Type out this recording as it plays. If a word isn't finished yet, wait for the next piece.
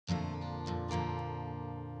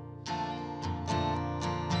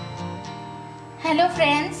Hello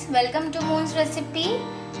friends, welcome to Moon's recipe.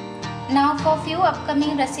 Now for few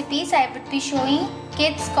upcoming recipes I would be showing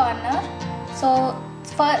Kids Corner. So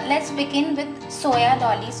let's begin with soya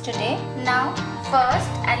lollies today. Now first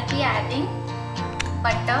I'll be adding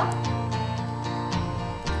butter.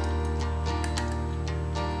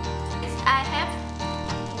 I have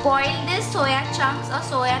boiled this soya chunks or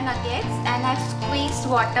soya nuggets and I've squeezed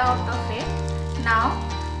water out of it. Now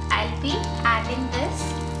I'll be adding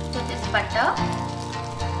this to this butter.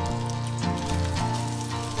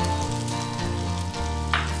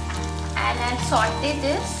 And I'll saute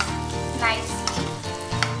this nicely.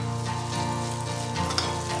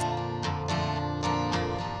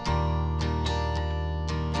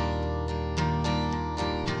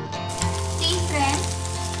 See friends,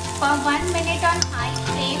 for 1 minute on high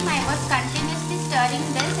flame I was continuously stirring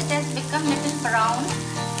this. It has become little brown.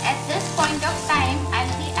 At this point of time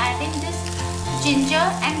I'll be adding this ginger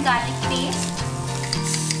and garlic paste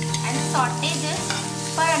and saute this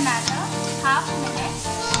for another half minute.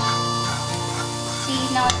 See,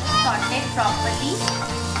 now it's sauteed properly.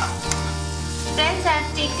 Friends, I have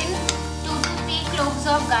taken 2 to 3 cloves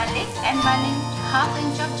of garlic and 1.5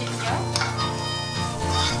 inch of ginger.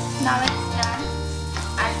 Now it's done.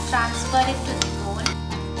 I'll transfer it to the bowl.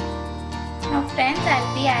 Now friends, I'll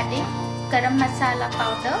be adding Garam Masala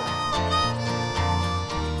powder,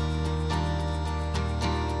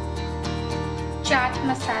 chaat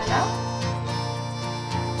masala,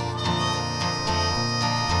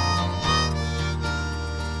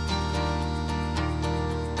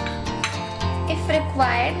 if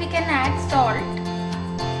required we can add salt.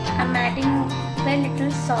 I'm adding very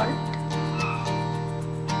little salt.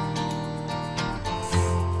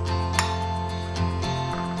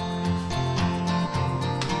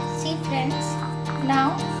 See friends,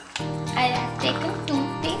 now I have taken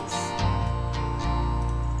toothpicks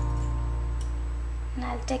and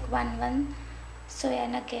I'll take one soya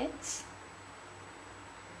nuggets.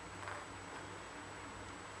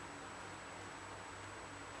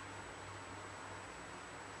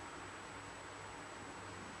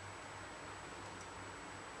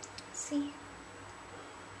 See,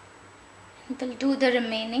 and we'll do the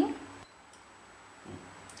remaining.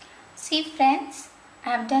 See friends, I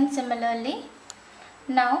have done similarly.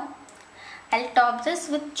 Now I'll top this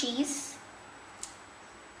with cheese.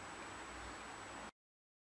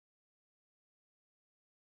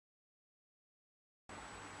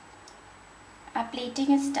 Our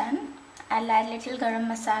plating is done. I'll add little garam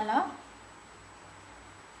masala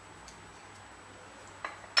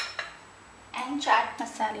and chaat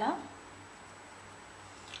masala.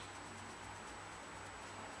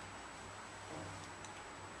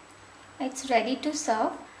 It's ready to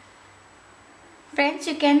serve. Friends,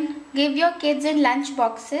 you can give your kids in lunch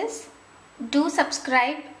boxes. Do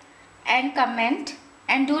subscribe and comment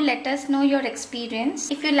and do let us know your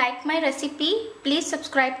experience. If you like my recipe, please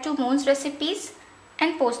subscribe to Moon's Recipes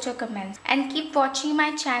and post your comments. And keep watching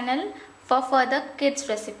my channel for further kids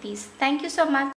recipes. Thank you so much.